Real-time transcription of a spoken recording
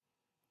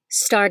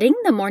Starting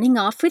the morning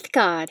off with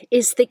God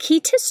is the key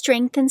to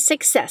strength and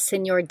success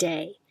in your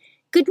day.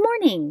 Good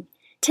morning.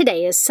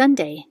 Today is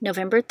Sunday,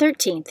 November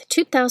 13th,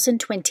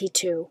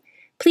 2022.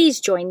 Please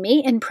join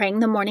me in praying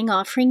the morning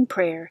offering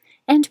prayer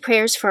and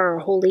prayers for our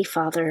Holy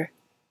Father.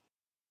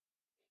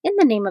 In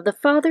the name of the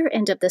Father,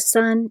 and of the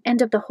Son, and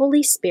of the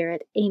Holy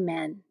Spirit,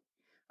 Amen.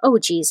 O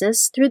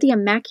Jesus, through the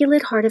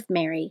Immaculate Heart of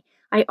Mary,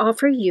 I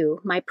offer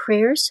you my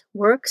prayers,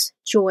 works,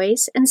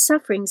 joys, and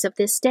sufferings of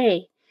this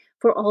day,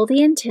 for all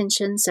the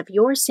intentions of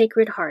your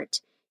Sacred Heart,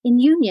 in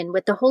union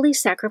with the holy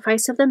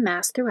sacrifice of the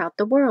Mass throughout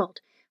the world,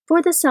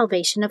 for the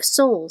salvation of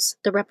souls,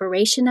 the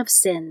reparation of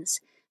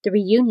sins, the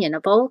reunion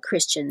of all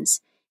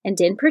Christians,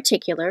 and in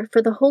particular for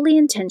the holy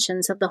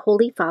intentions of the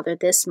Holy Father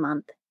this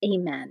month.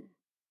 Amen.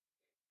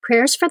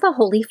 Prayers for the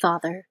Holy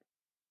Father.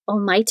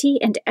 Almighty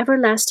and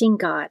everlasting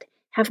God,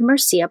 have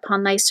mercy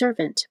upon thy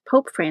servant,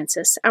 Pope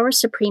Francis, our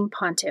Supreme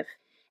Pontiff,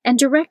 and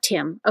direct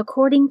him,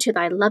 according to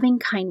thy loving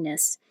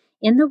kindness,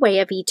 in the way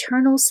of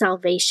eternal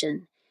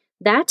salvation,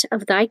 that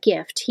of thy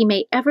gift he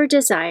may ever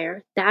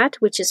desire that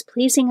which is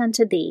pleasing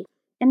unto thee,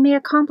 and may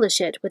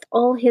accomplish it with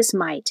all his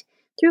might,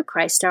 through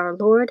Christ our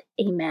Lord.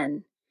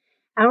 Amen.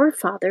 Our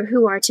Father,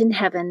 who art in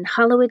heaven,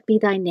 hallowed be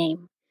thy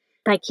name.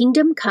 Thy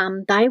kingdom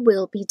come, thy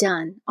will be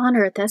done, on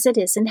earth as it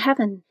is in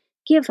heaven.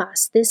 Give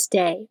us this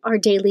day our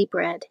daily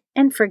bread,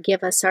 and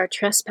forgive us our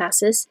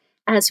trespasses,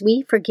 as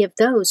we forgive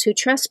those who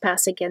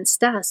trespass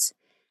against us.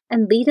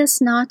 And lead us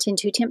not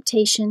into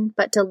temptation,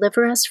 but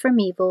deliver us from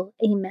evil.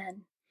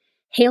 Amen.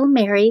 Hail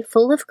Mary,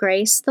 full of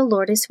grace, the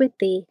Lord is with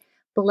thee.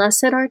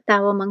 Blessed art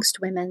thou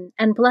amongst women,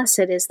 and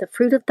blessed is the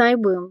fruit of thy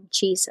womb,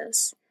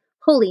 Jesus.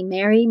 Holy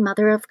Mary,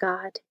 Mother of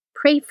God,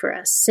 pray for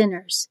us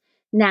sinners,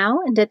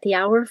 now and at the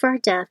hour of our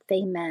death.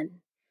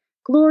 Amen.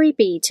 Glory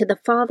be to the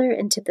Father,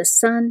 and to the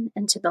Son,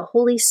 and to the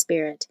Holy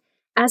Spirit,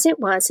 as it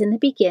was in the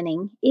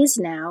beginning, is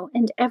now,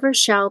 and ever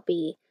shall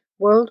be,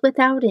 world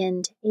without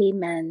end.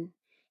 Amen.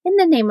 In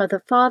the name of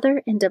the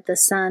Father, and of the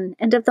Son,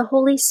 and of the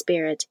Holy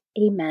Spirit.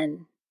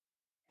 Amen.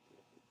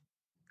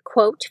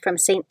 Quote from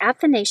St.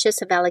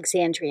 Athanasius of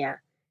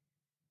Alexandria.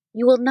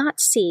 You will not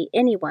see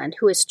anyone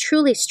who is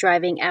truly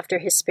striving after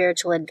his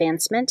spiritual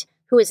advancement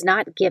who is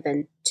not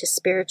given to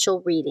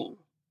spiritual reading.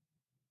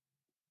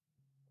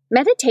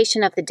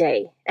 Meditation of the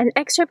Day, an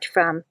excerpt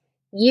from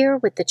Year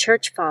with the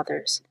Church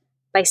Fathers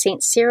by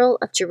St. Cyril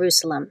of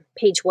Jerusalem,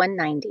 page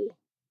 190.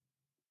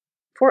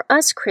 For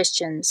us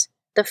Christians,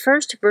 the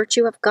first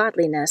virtue of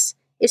godliness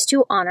is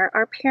to honor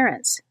our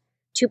parents,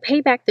 to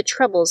pay back the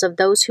troubles of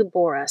those who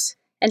bore us,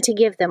 and to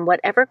give them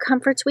whatever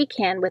comforts we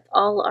can with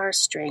all our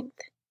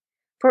strength.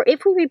 For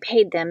if we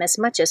repaid them as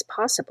much as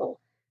possible,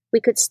 we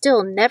could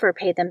still never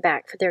pay them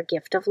back for their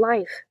gift of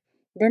life.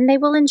 Then they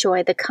will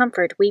enjoy the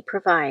comfort we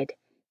provide,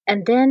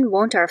 and then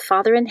won't our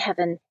Father in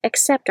heaven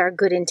accept our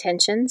good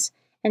intentions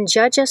and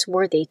judge us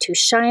worthy to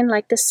shine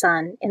like the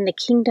sun in the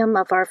kingdom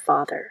of our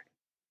Father.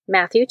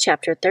 Matthew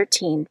chapter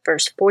 13,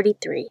 verse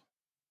 43.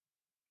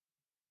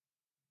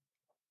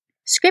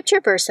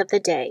 Scripture verse of the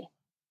day.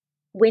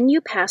 When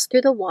you pass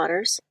through the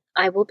waters,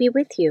 I will be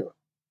with you,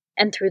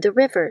 and through the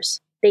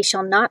rivers, they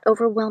shall not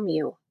overwhelm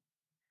you.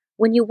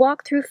 When you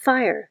walk through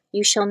fire,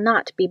 you shall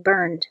not be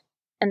burned,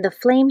 and the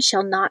flame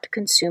shall not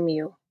consume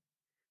you.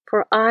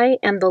 For I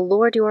am the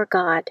Lord your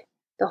God,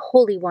 the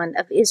Holy One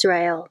of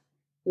Israel,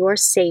 your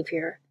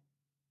Savior.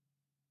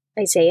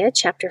 Isaiah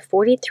chapter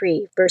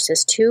 43,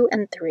 verses 2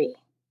 and 3.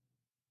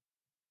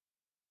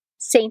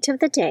 Saint of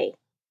the Day.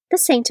 The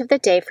saint of the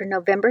day for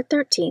November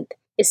 13th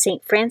is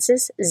St.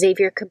 Frances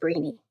Xavier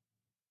Cabrini.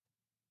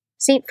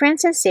 St.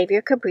 Frances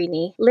Xavier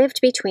Cabrini lived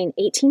between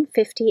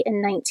 1850 and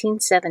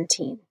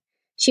 1917.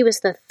 She was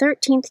the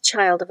 13th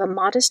child of a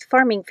modest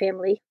farming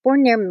family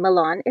born near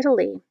Milan,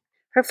 Italy.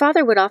 Her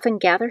father would often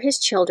gather his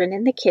children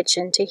in the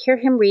kitchen to hear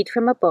him read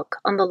from a book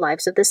on the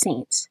lives of the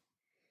saints.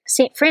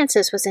 St.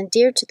 Frances was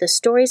endeared to the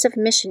stories of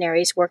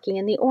missionaries working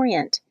in the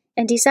Orient,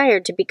 and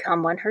desired to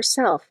become one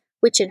herself,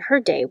 which in her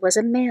day was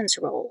a man's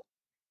role.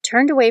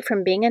 Turned away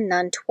from being a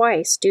nun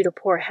twice due to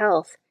poor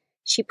health,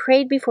 she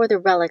prayed before the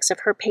relics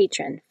of her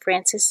patron,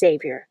 Francis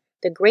Xavier,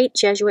 the great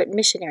Jesuit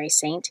missionary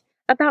saint,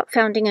 about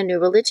founding a new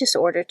religious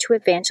order to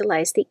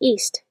evangelize the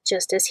East,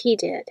 just as he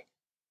did.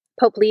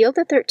 Pope Leo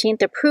XIII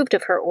approved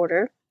of her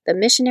order, the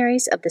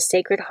Missionaries of the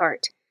Sacred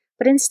Heart,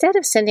 but instead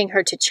of sending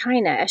her to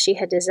China as she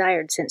had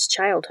desired since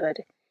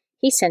childhood,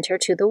 he sent her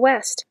to the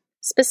West,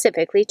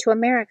 specifically to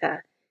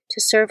America,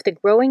 to serve the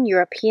growing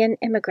European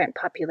immigrant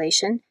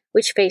population,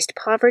 which faced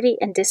poverty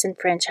and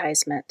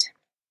disenfranchisement.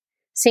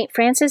 St.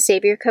 Frances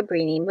Xavier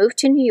Cabrini moved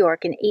to New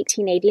York in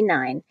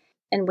 1889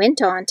 and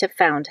went on to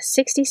found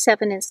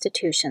 67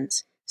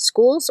 institutions,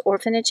 schools,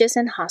 orphanages,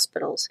 and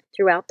hospitals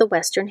throughout the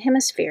Western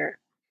Hemisphere.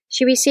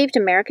 She received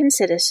American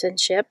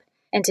citizenship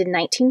and in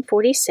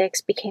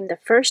 1946 became the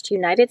first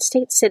United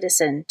States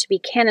citizen to be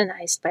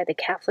canonized by the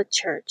Catholic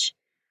Church.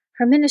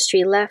 Her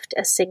ministry left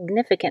a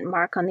significant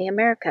mark on the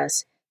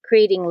Americas,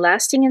 creating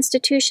lasting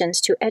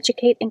institutions to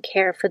educate and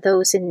care for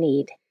those in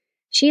need.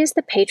 She is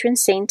the patron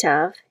saint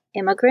of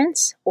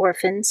immigrants,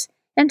 orphans,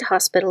 and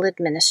hospital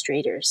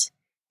administrators.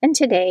 and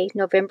today,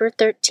 November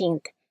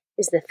 13th,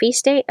 is the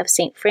feast day of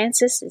St.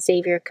 Francis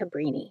Xavier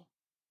Cabrini.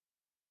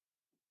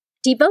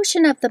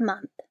 Devotion of the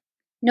Month.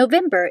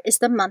 November is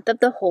the month of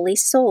the Holy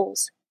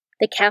Souls.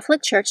 The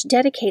Catholic Church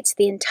dedicates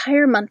the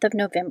entire month of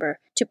November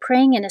to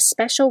praying in a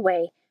special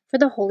way for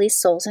the Holy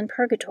Souls in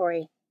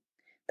Purgatory.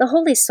 The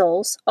Holy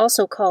Souls,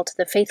 also called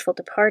the faithful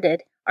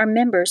departed, are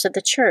members of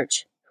the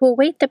Church who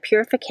await the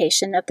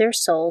purification of their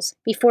souls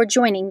before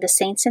joining the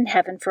saints in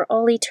heaven for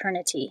all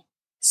eternity.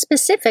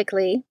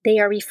 Specifically, they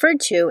are referred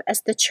to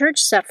as the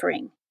Church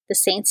suffering. The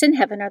saints in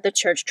heaven are the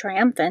Church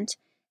triumphant,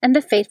 and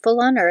the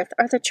faithful on earth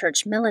are the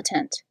Church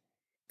militant.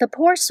 The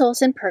poor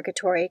souls in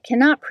purgatory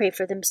cannot pray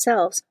for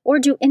themselves or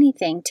do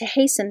anything to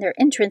hasten their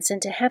entrance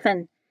into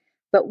heaven,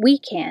 but we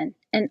can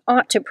and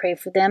ought to pray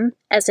for them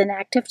as an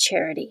act of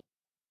charity.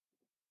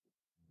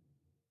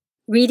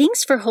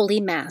 Readings for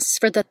Holy Mass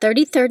for the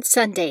 33rd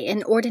Sunday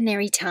in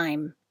Ordinary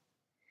Time.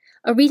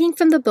 A reading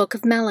from the book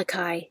of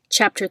Malachi,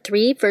 chapter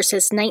 3,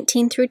 verses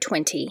 19 through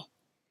 20.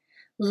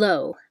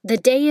 Lo, the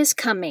day is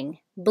coming,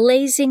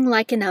 blazing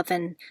like an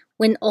oven,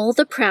 when all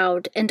the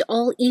proud and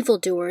all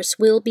evildoers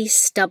will be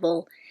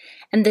stubble,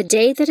 and the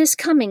day that is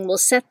coming will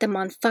set them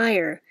on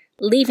fire,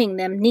 leaving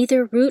them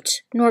neither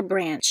root nor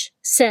branch,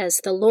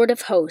 says the Lord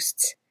of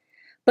hosts.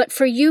 But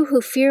for you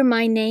who fear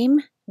my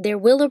name, there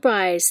will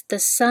arise the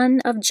Sun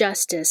of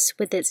Justice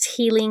with its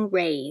healing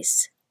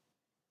rays.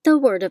 The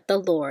Word of the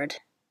Lord.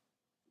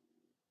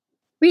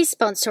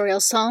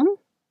 Responsorial Psalm,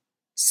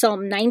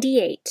 Psalm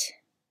 98.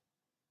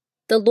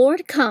 The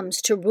Lord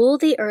comes to rule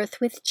the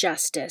earth with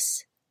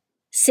justice.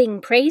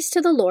 Sing praise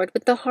to the Lord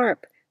with the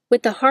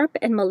harp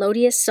and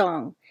melodious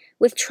song,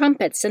 with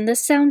trumpets and the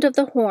sound of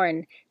the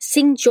horn.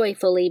 Sing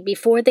joyfully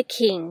before the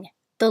King,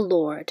 the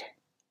Lord.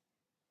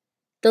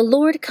 The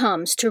Lord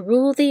comes to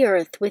rule the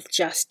earth with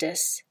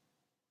justice.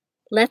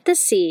 Let the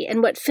sea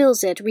and what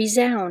fills it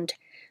resound,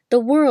 the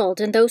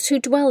world and those who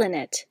dwell in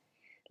it.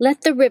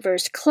 Let the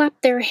rivers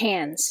clap their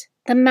hands,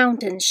 the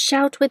mountains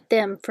shout with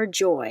them for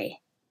joy.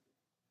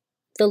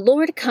 The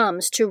Lord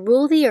comes to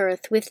rule the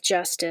earth with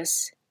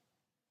justice.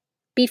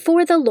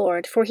 Before the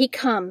Lord, for he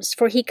comes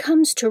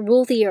to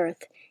rule the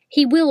earth.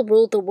 He will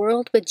rule the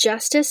world with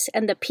justice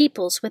and the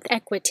peoples with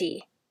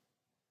equity.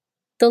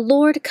 The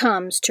Lord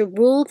comes to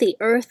rule the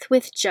earth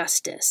with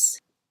justice.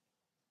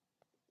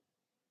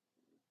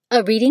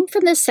 A reading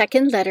from the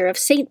second letter of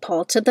St.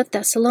 Paul to the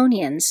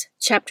Thessalonians,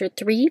 chapter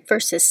 3,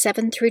 verses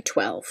 7 through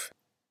 12.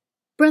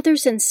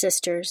 Brothers and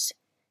sisters,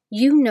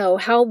 you know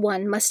how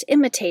one must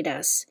imitate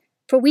us,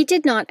 for we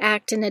did not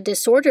act in a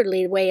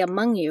disorderly way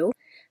among you,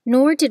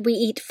 nor did we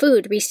eat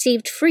food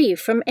received free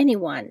from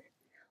anyone.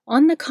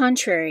 On the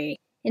contrary,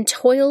 in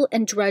toil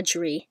and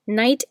drudgery,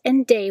 night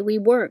and day we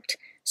worked,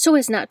 so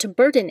as not to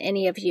burden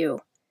any of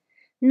you.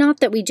 Not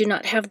that we do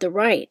not have the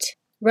right.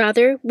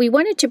 Rather, we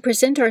wanted to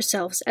present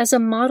ourselves as a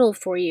model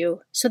for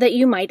you, so that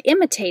you might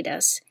imitate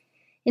us.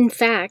 In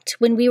fact,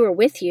 when we were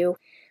with you,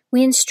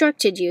 we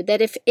instructed you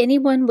that if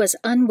anyone was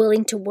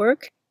unwilling to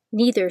work,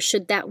 neither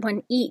should that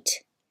one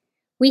eat.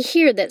 We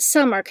hear that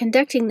some are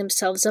conducting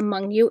themselves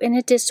among you in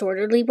a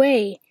disorderly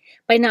way,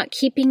 by not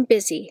keeping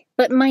busy,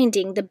 but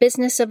minding the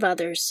business of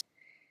others.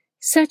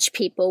 Such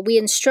people we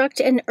instruct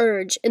and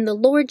urge in the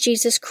Lord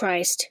Jesus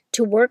Christ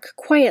to work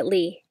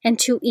quietly and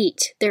to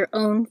eat their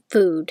own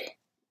food.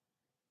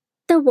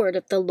 The Word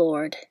of the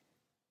Lord.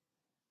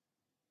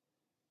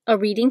 A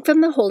reading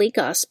from the Holy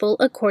Gospel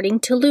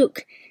according to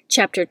Luke,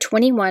 chapter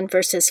 21,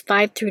 verses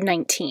 5 through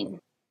 19.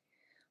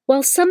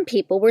 While some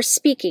people were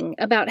speaking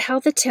about how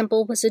the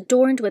temple was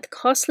adorned with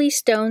costly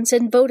stones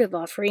and votive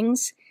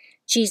offerings,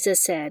 Jesus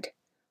said,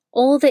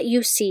 "All that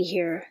you see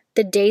here,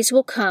 the days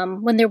will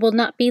come when there will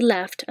not be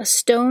left a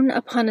stone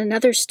upon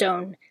another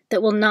stone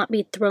that will not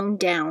be thrown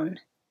down."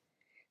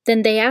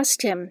 Then they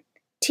asked him,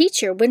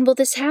 "Teacher, when will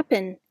this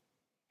happen?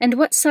 And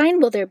what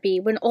sign will there be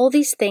when all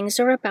these things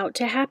are about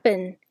to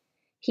happen?"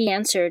 He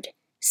answered,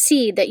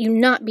 "See that you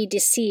not be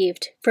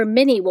deceived, for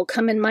many will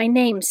come in my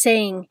name,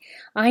 saying,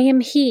 'I am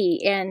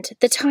he,' and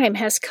 'the time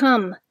has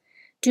come.'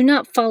 Do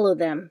not follow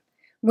them.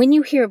 When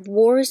you hear of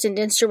wars and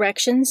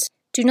insurrections,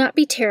 do not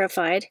be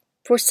terrified,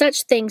 for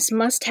such things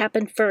must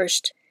happen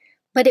first,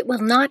 but it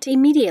will not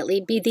immediately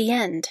be the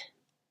end."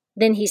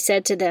 Then he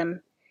said to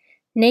them,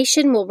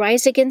 "Nation will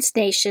rise against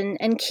nation,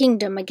 and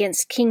kingdom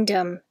against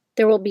kingdom.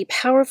 There will be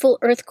powerful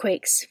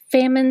earthquakes,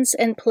 famines,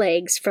 and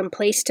plagues from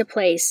place to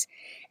place,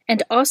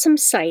 and awesome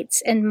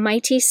sights and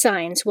mighty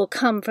signs will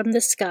come from the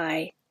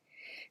sky.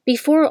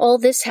 Before all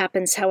this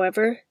happens,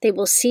 however, they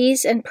will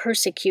seize and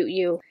persecute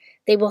you.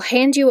 They will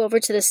hand you over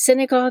to the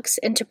synagogues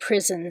and to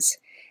prisons,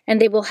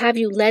 and they will have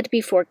you led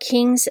before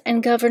kings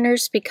and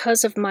governors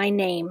because of my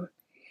name.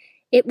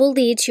 It will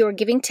lead to your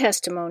giving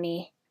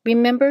testimony.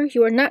 Remember,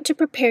 you are not to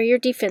prepare your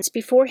defense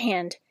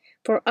beforehand,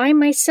 for I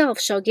myself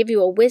shall give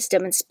you a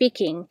wisdom in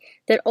speaking,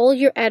 that all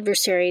your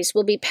adversaries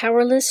will be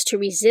powerless to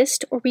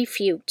resist or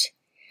refute.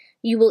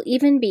 You will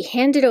even be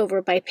handed over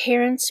by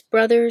parents,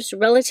 brothers,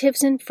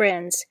 relatives, and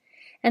friends,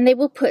 and they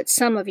will put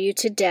some of you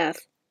to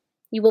death.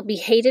 You will be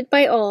hated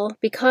by all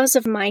because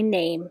of my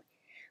name.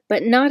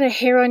 but not a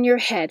hair on your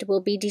head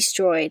will be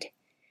destroyed.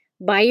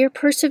 By your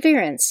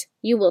perseverance,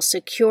 you will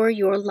secure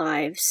your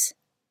lives.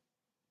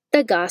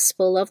 The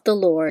Gospel of the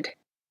Lord.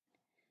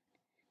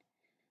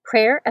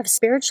 Prayer of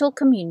Spiritual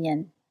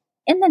Communion.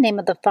 In the name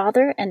of the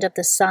Father, and of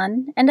the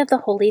Son, and of the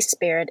Holy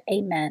Spirit.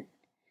 Amen.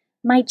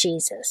 My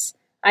Jesus,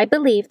 I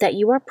believe that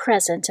you are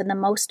present in the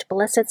most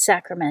blessed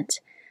sacrament.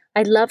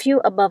 I love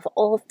you above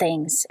all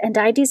things, and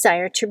I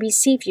desire to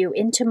receive you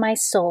into my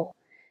soul.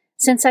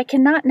 Since I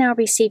cannot now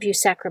receive you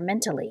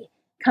sacramentally,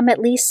 come at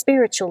least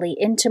spiritually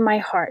into my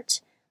heart.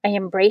 I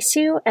embrace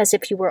you as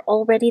if you were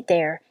already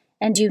there,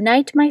 and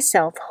unite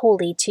myself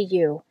wholly to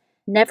you.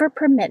 Never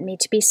permit me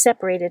to be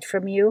separated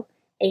from you.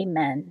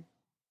 Amen.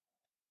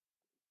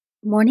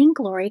 Morning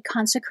Glory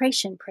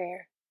Consecration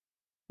Prayer.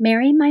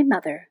 Mary, my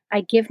mother,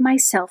 I give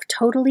myself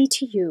totally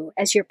to you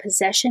as your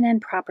possession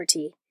and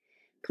property.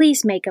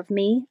 Please make of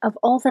me, of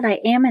all that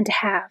I am and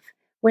have,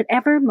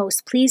 whatever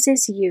most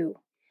pleases you.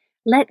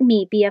 Let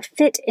me be a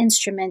fit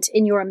instrument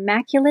in your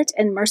immaculate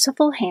and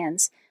merciful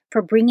hands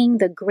for bringing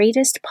the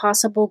greatest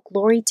possible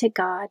glory to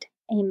God.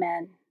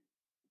 Amen.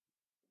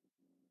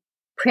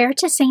 Prayer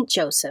to Saint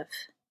Joseph.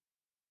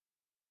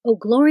 O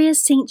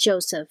glorious Saint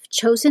Joseph,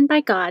 chosen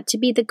by God to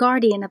be the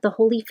guardian of the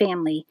Holy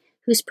Family,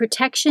 whose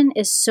protection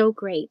is so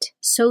great,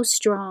 so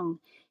strong,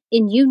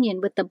 in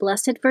union with the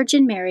Blessed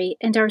Virgin Mary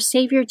and our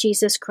Savior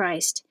Jesus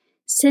Christ,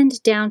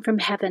 send down from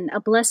heaven a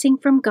blessing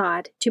from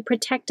God to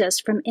protect us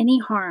from any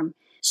harm,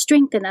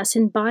 strengthen us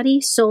in body,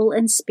 soul,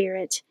 and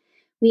spirit.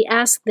 We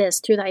ask this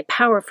through thy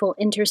powerful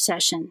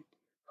intercession.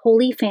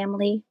 Holy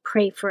Family,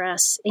 pray for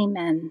us.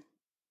 Amen.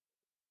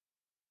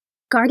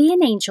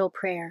 Guardian Angel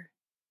Prayer.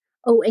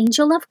 O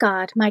angel of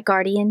God, my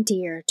guardian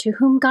dear, to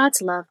whom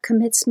God's love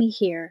commits me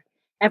here,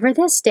 ever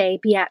this day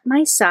be at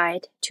my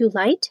side, to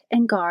light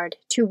and guard,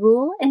 to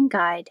rule and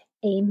guide.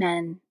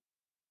 Amen.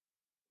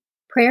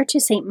 Prayer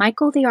to Saint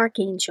Michael the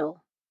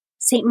Archangel.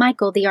 Saint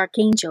Michael the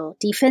Archangel,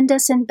 defend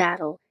us in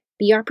battle,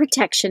 be our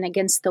protection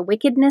against the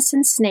wickedness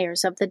and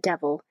snares of the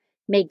devil.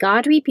 May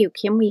God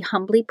rebuke him, we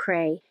humbly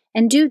pray,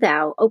 and do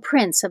thou, O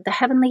Prince of the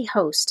heavenly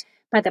host,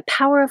 by the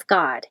power of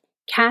God,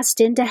 cast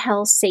into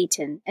hell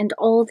Satan and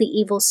all the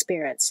evil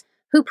spirits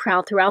who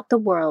prowl throughout the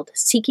world,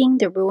 seeking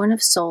the ruin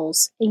of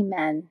souls.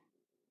 Amen.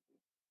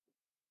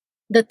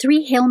 The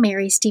Three Hail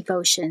Marys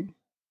Devotion.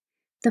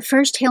 The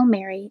first Hail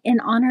Mary, in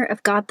honor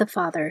of God the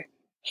Father.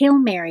 Hail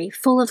Mary,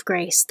 full of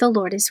grace, the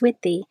Lord is with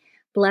thee.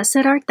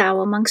 Blessed art thou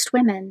amongst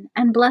women,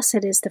 and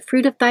blessed is the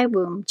fruit of thy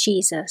womb,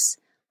 Jesus.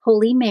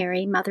 Holy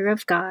Mary, Mother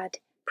of God,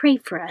 pray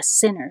for us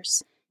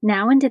sinners,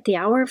 now and at the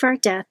hour of our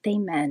death.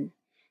 Amen.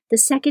 The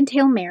second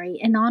Hail Mary,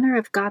 in honor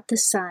of God the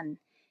Son.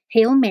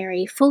 Hail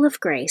Mary, full of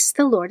grace,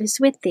 the Lord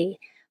is with thee.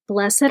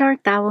 Blessed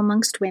art thou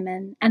amongst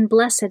women, and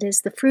blessed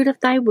is the fruit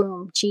of thy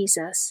womb,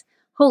 Jesus.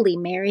 Holy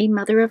Mary,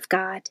 Mother of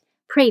God,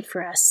 pray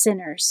for us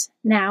sinners,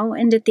 now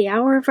and at the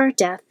hour of our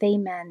death.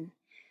 Amen.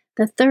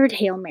 The third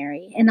Hail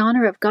Mary, in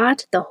honor of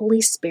God the Holy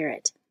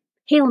Spirit.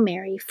 Hail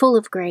Mary, full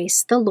of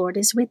grace, the Lord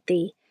is with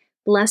thee.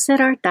 Blessed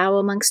art thou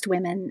amongst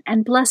women,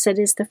 and blessed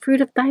is the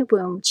fruit of thy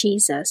womb,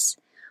 Jesus.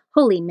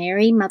 Holy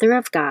Mary, Mother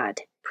of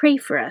God, pray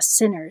for us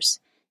sinners,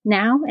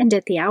 now and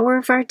at the hour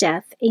of our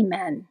death.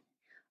 Amen.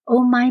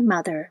 O my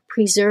Mother,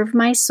 preserve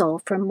my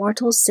soul from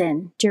mortal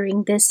sin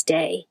during this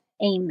day.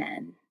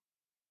 Amen.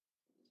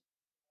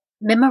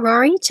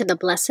 Memorare to the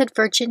Blessed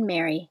Virgin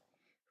Mary.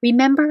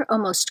 Remember, O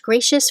most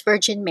gracious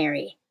Virgin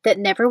Mary, that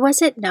never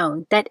was it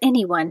known that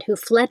anyone who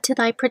fled to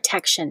thy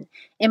protection,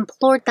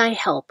 implored thy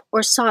help,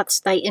 or sought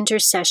thy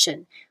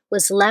intercession,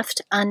 was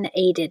left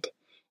unaided.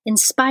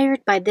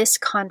 Inspired by this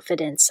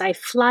confidence, I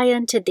fly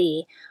unto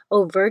thee,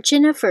 O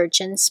Virgin of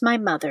Virgins, my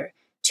Mother.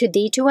 To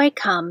thee do I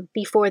come,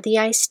 before thee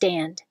I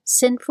stand,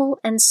 sinful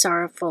and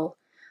sorrowful.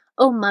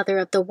 O Mother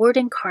of the Word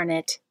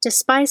incarnate,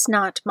 despise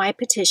not my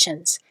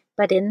petitions,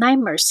 but in thy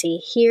mercy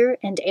hear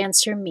and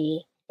answer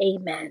me.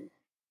 Amen.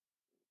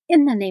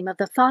 In the name of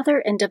the Father,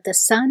 and of the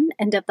Son,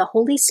 and of the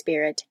Holy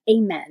Spirit.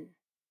 Amen.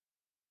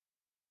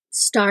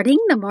 Starting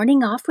the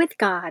morning off with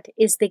God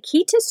is the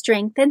key to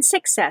strength and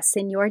success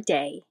in your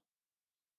day.